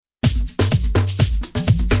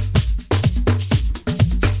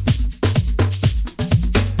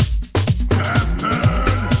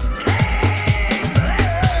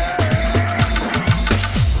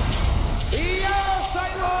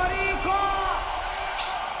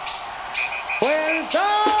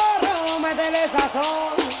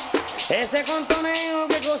sazón, ese contoneo,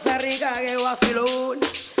 qué cosa rica, qué vacilón.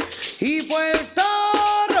 Y Puerto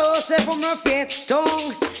Rico se pone un fiestón.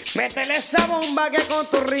 Métele esa bomba que con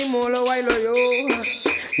tu ritmo lo bailo yo.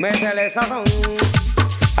 Métele sazón,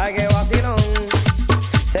 ay qué vacilón.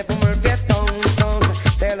 Se pone el fiestón,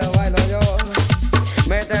 te lo bailo yo.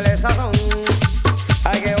 Métele sazón,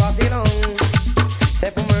 ay qué vacilón.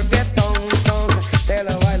 Se pone el fiestón, te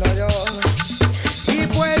lo bailo yo. Y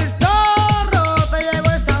Puerto Rico te llegó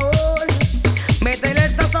el sabor. Métele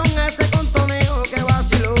el sazón a ese contoneo que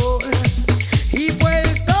vaciló. Y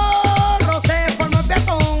Puerto Rico se forma el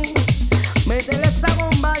fiestón. Métele esa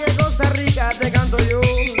bomba que cosa rica te canto yo.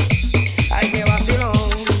 Ay qué vacilón.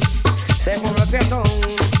 Se forma el fiestón.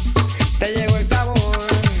 Te llegó el sabor.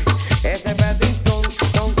 Ese petitón,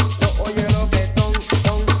 oye.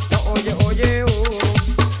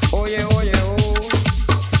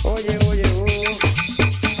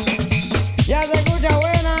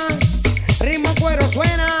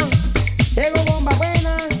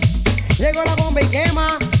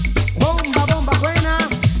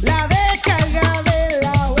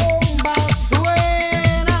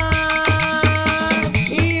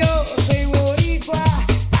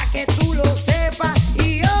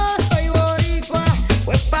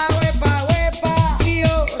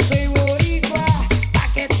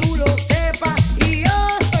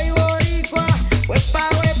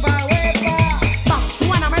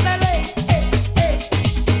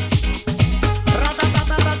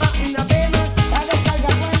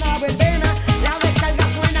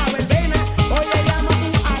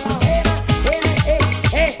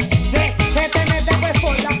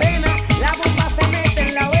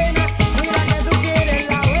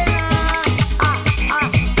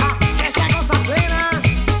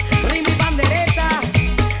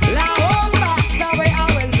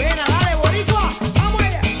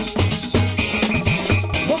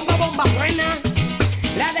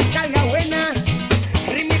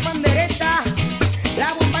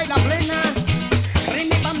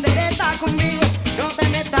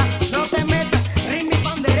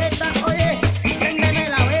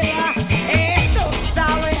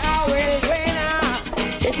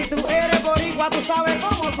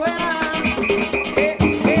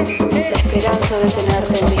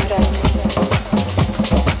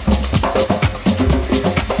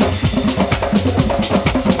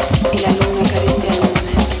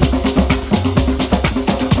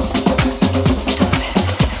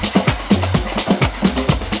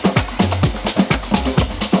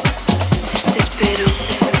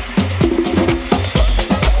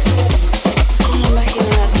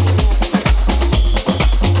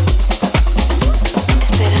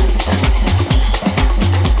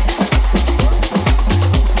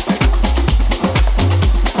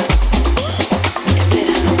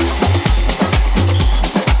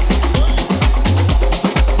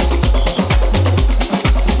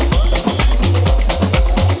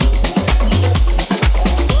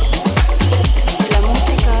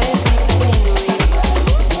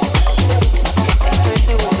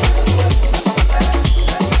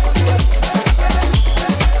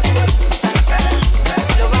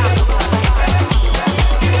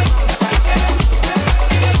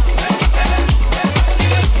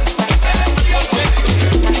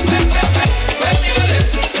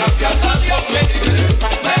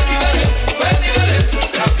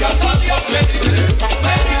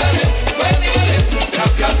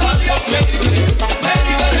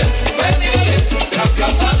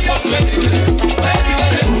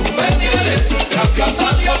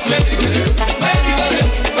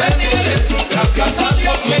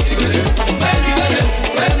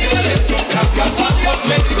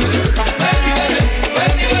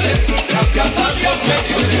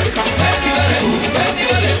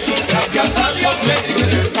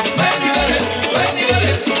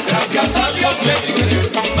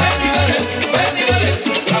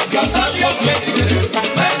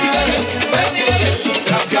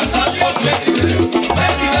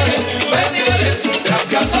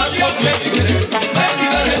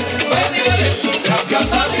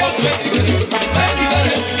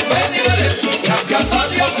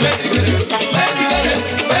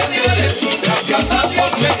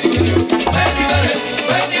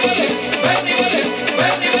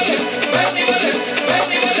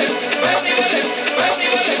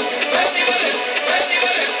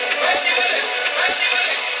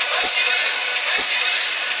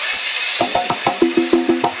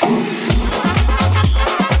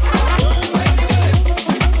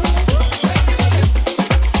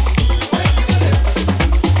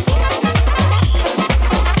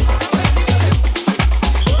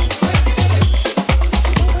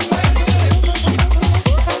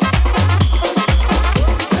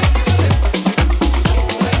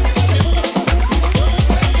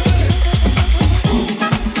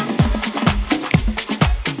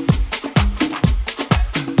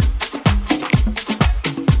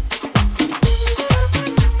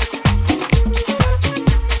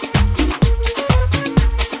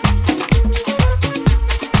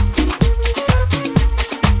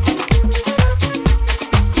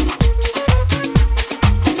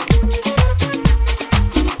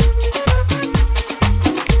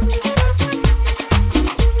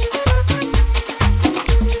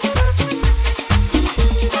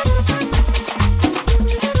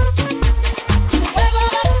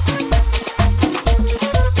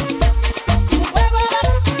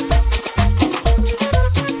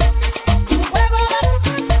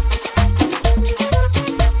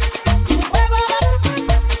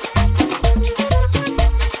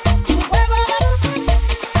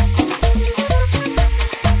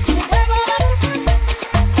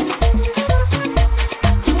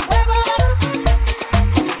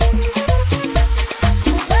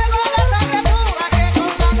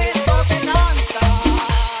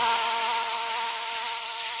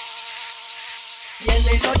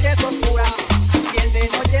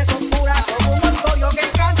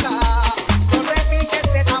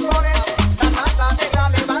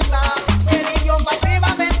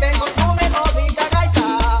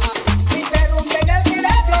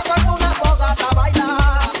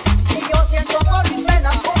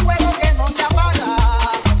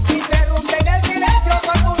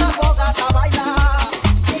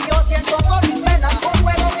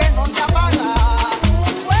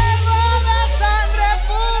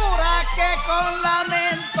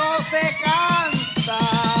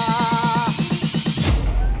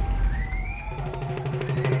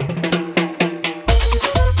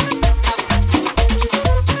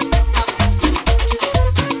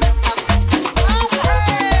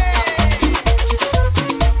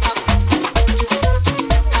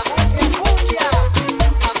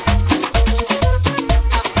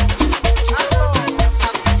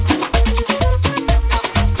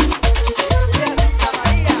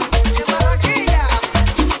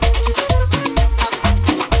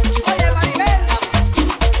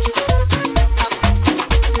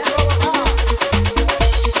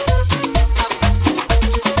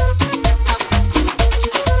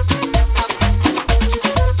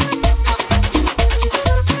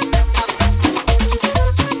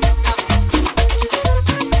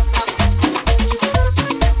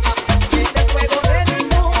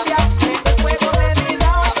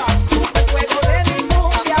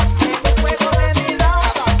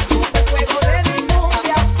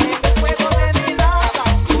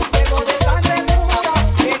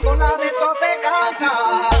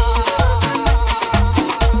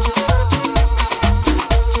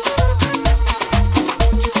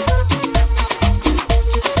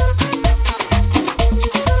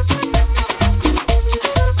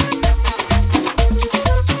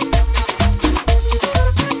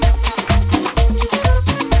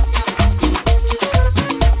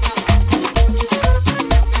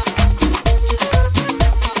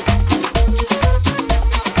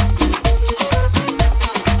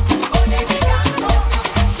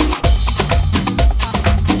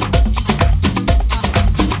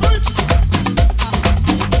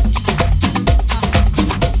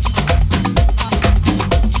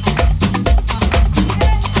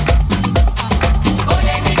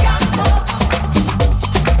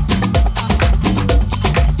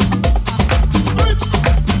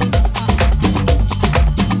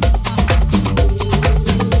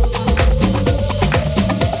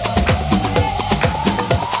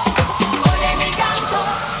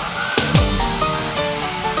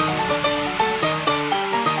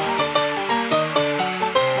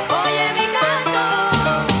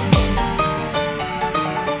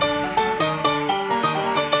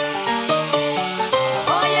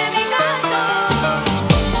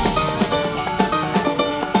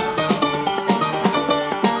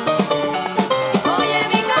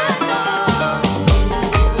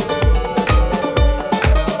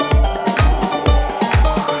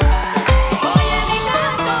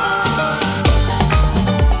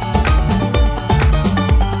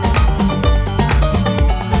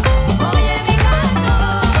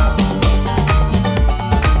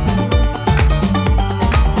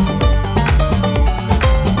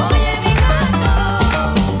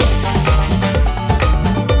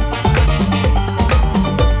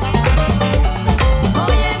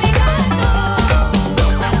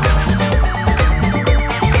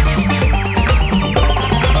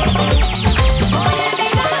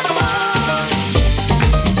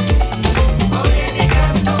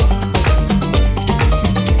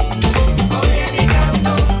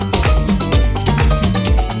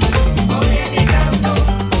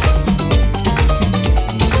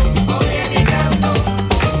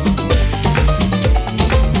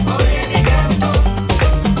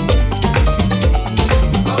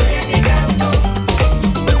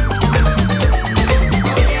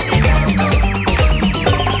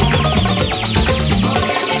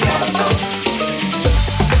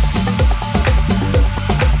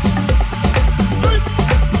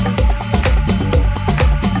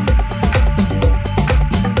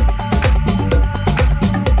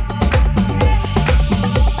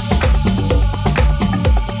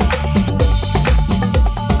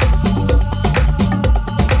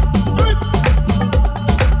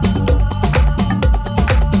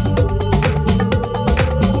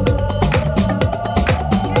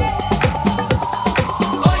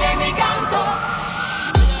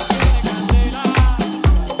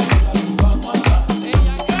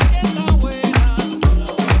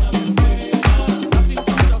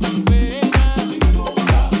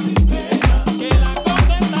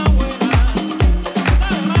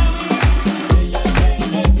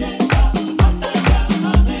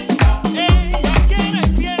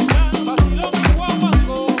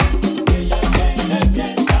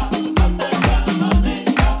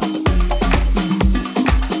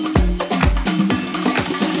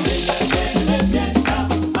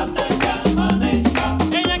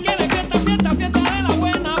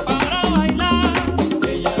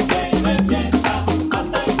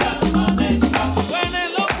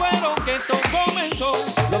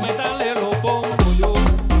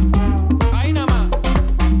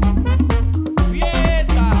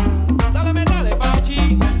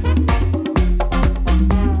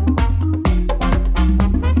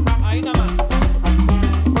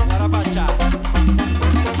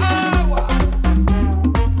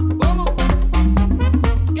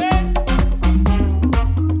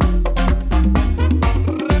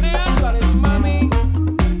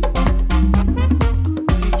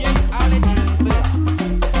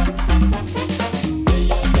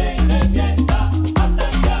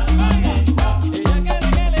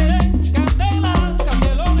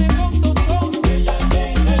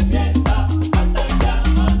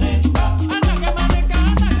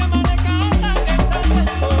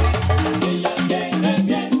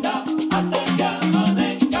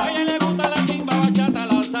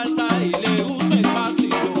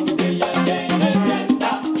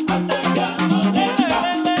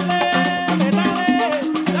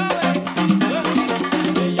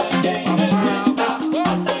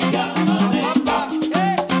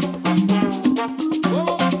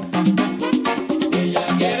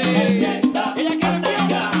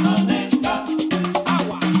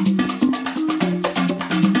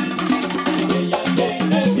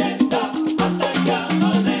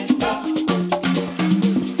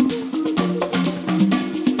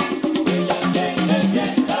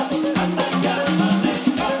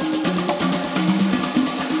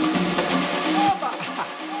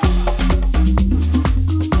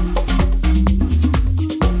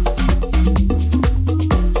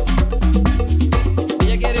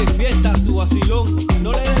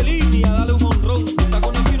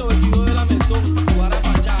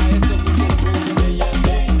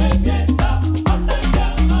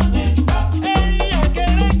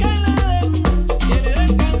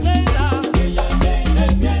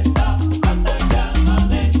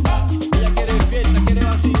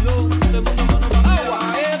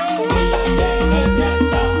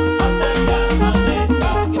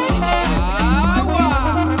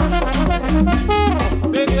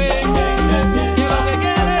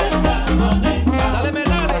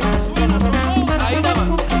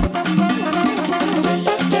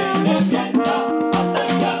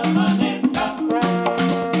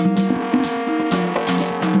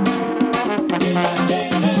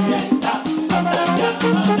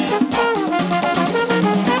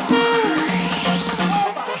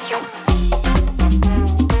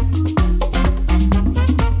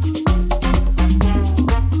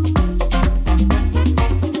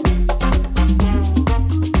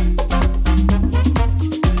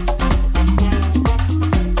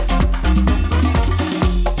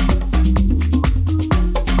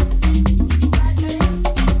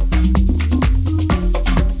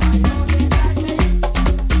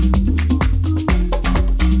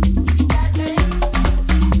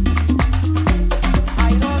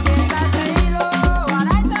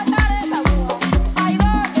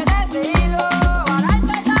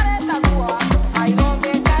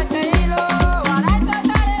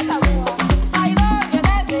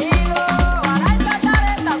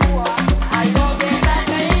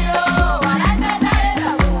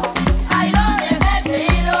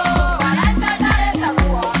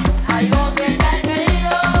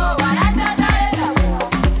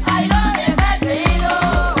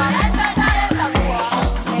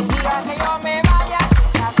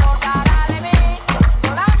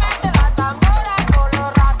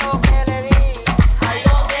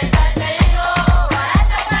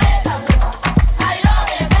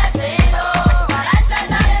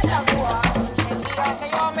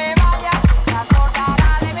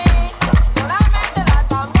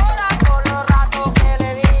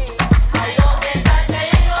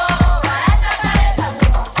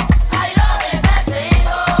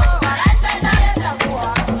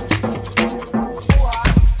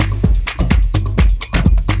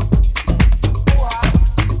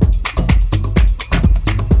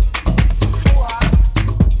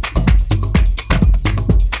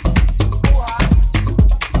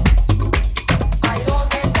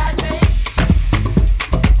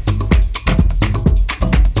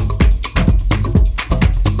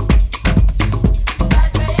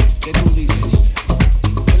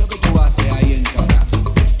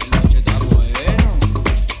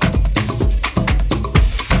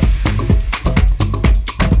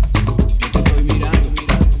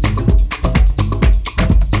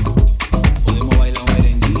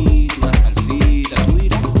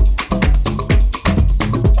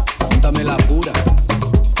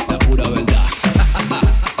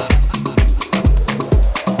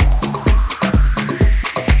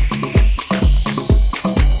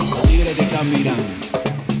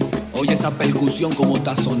 esa percusión como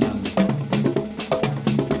está sonando.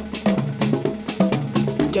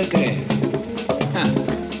 ¿Qué crees?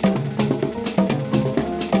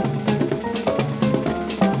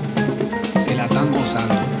 Se la están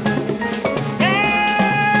gozando.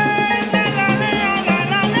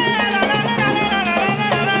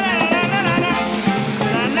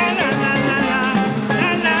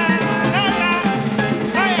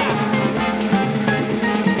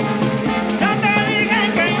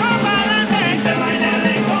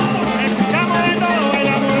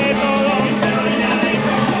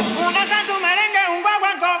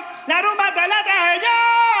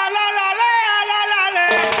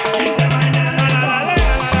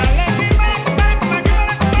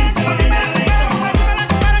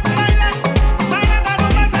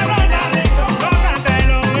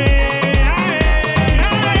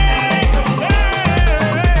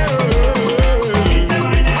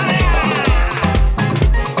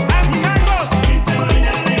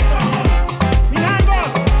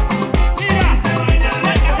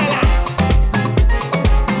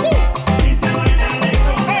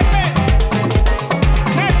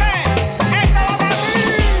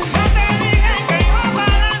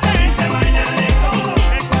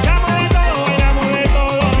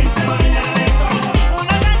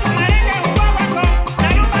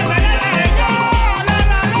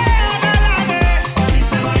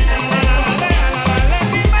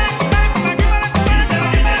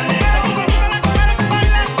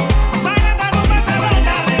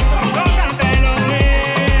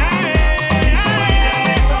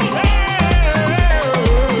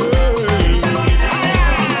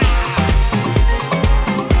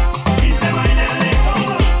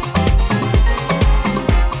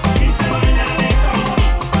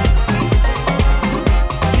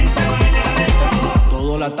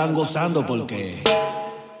 Están gozando porque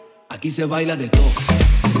aquí se baila de todo.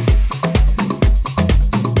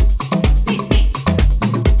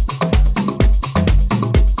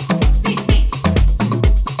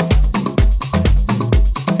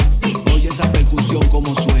 Oye esa percusión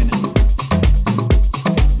como suena.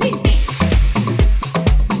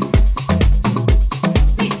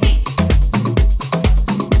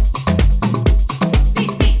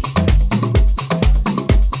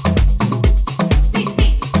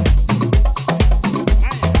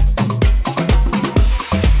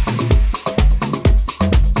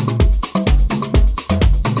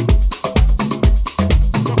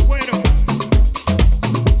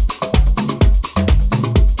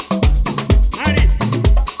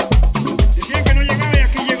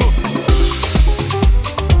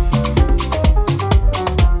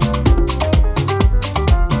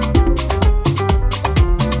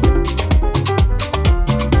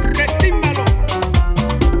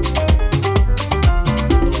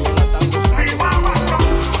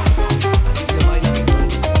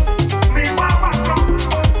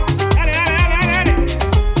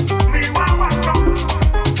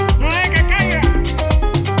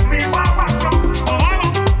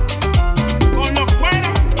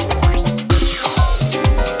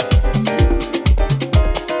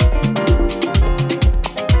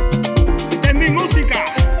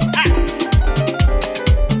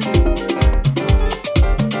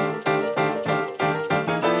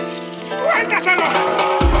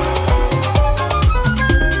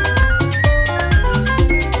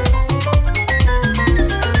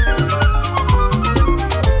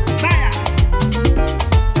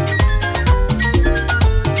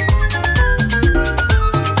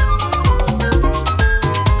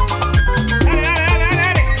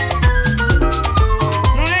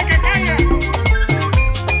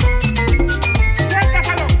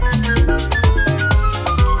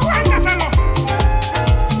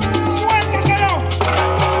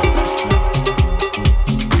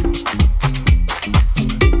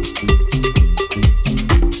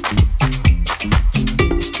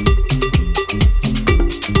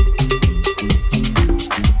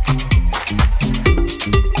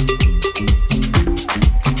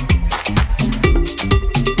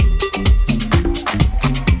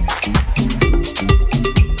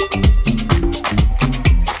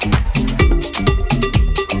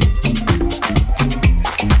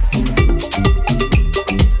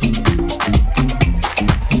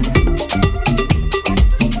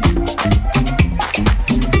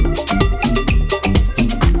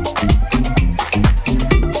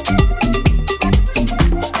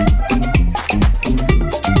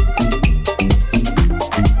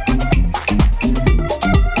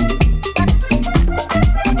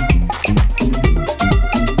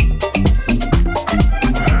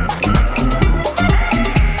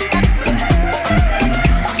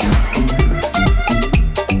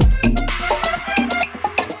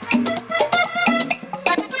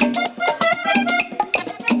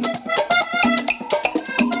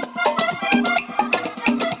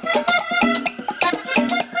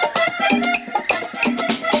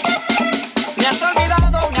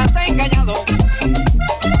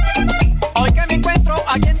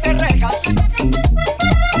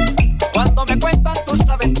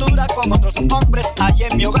 hay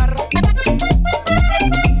en mi hogar.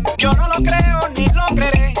 Yo no lo creo ni lo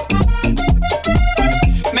creeré.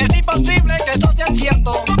 Me es imposible que eso sea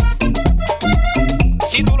cierto.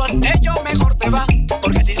 Si tú lo has hecho, mejor te va,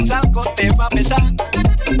 porque si salgo te va a pesar.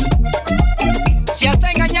 Si has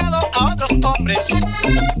engañado a otros hombres,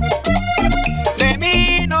 de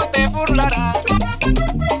mí no te burlarás.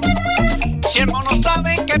 Si el mono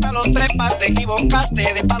sabe que me los trepas, te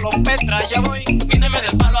equivocaste de palo Petra, ya voy. Píndeme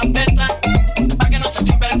del palo a Petra, pa' que no seas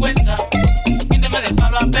sinvergüenza. Píndeme del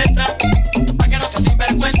palo a Petra, pa' que no seas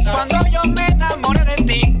sinvergüenza. Cuando yo me enamoré de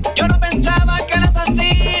ti, yo no pensaba que eras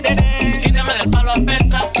así, nene. Píndeme del palo a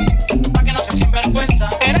Petra, pa' que no seas sinvergüenza.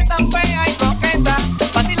 Eres tan fea y coqueta,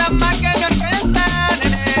 vacilas más que mi orquesta,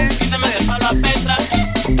 nene. Píndeme del palo a Petra,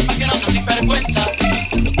 pa' que no seas sinvergüenza.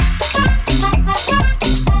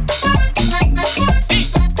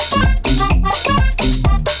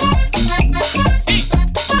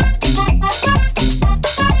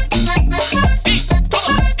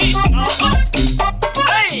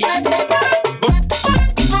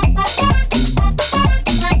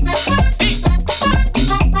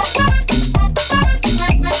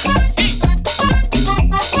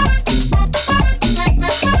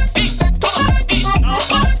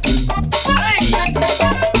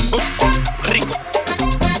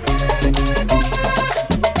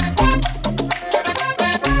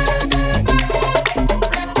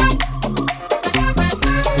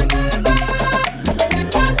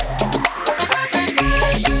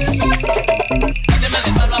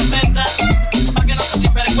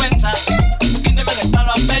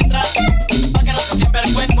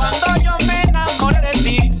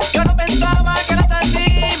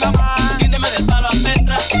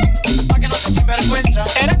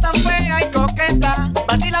 Eres tan fea y coqueta,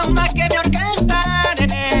 vacilas más que mi orquesta,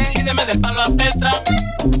 nene. Píndeme del palo a Petra,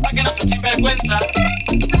 pa' que no seas sinvergüenza.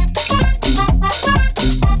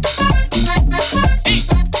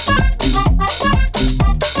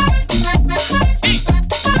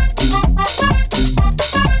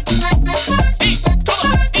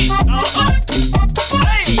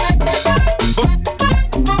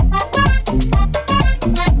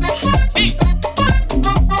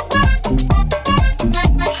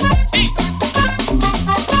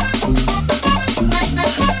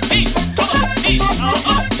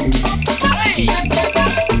 Hey!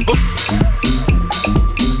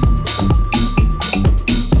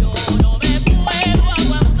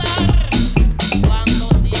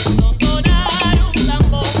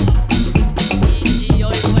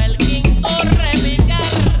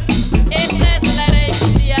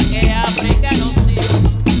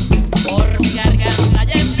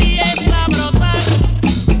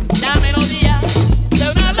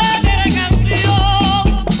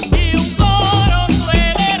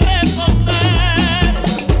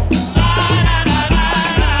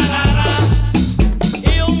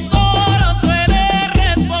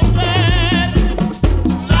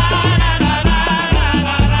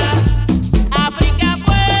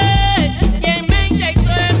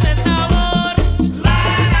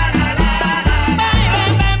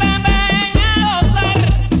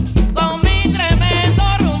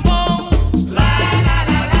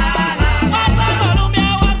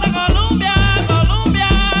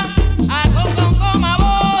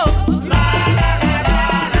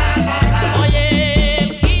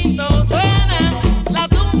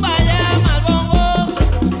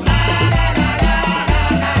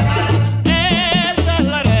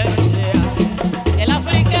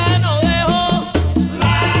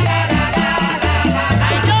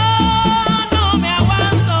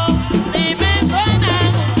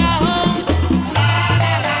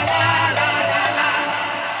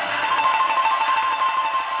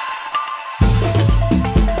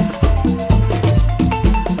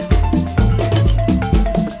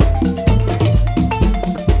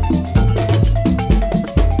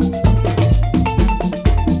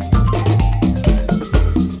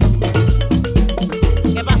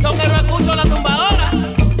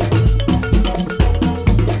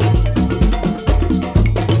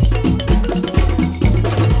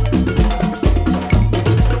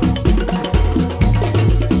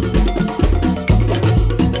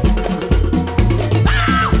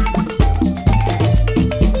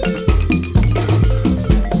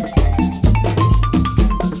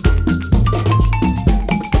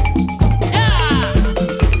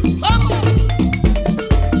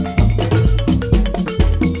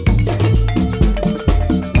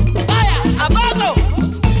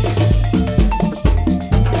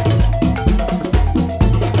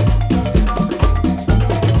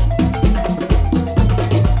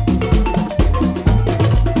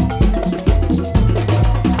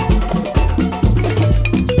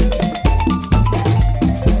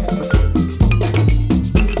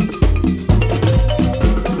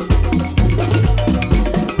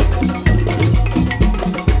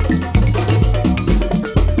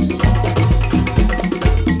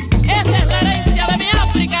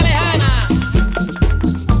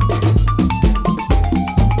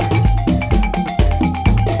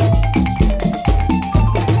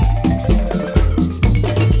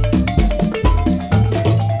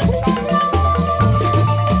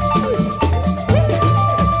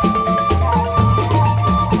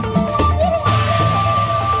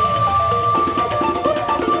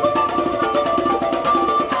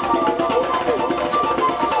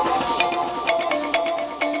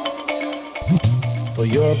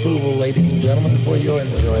 approval, ladies and gentlemen, for your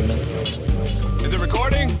enjoyment. Is it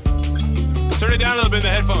recording? Turn it down a little bit in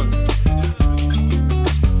the headphones.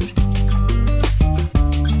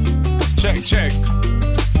 Check, check.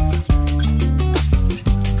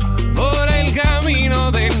 Por el camino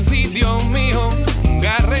del sitio mío, un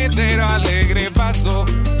carretero alegre pasó.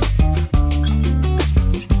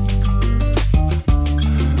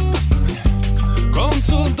 Con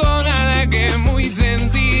su tonada que es muy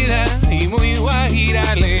sentida y muy guajira,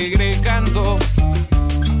 alegre cantó.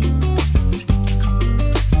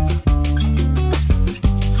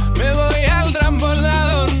 Me voy al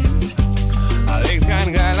transbordador a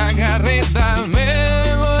descargar la carreta.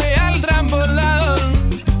 Me voy al transbordador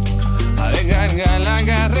a descargar la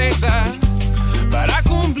carreta para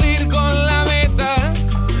cumplir con la meta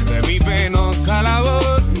de mi penosa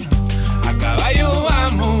labor. A caballo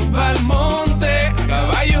vamos pa'l monte, a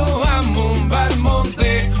caballo vamos pa'l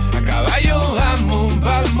monte, a caballo vamos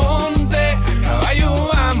pa'l monte, a caballo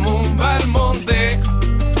vamos pa'l monte.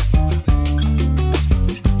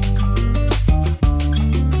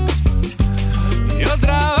 Yo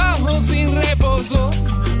trabajo sin reposo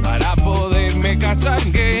para poderme casar,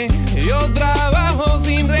 que yo trabajo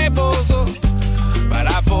sin reposo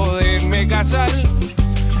para poderme casar.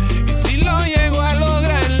 Y si lo llego a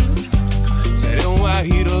lograr, seré un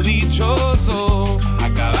guajiro dichoso. A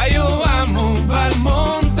caballo vamos pa'l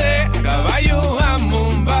monte, a caballo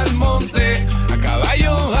vamos pa'l monte, a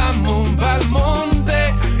caballo vamos pa'l monte,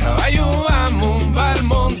 a caballo vamos pa'l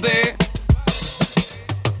monte.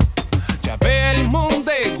 Chapea el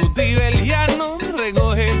monte, cultiva el llano,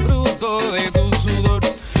 recoge el fruto de tu sudor.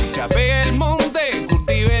 Chapea el monte,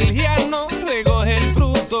 cultiva el llano, recoge el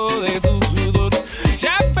fruto de tu sudor.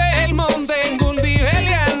 Chapea el monte, cultiva el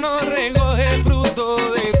llano, recoge el fruto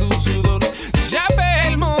de tu sudor. Chapea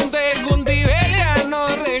el monte, cultiva el llano,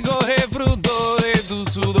 recoge el fruto de tu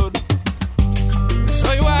sudor.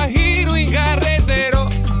 Soy guajiro y carretero,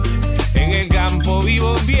 en el campo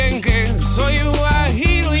vivo bien, que soy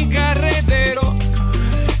guajiro y carretero,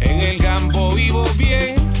 en el campo vivo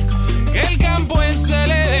bien, que el campo es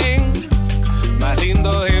el Edén más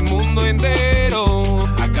lindo del mundo entero.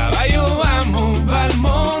 A caballo vamos pa'l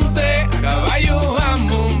monte, a caballo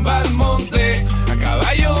vamos pa'l monte, a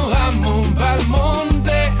caballo vamos pa'l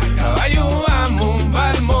monte, a caballo vamos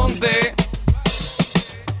pa'l monte.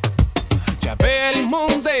 Chapea el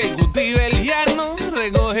monte, cultiva el llano,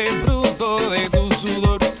 recoge el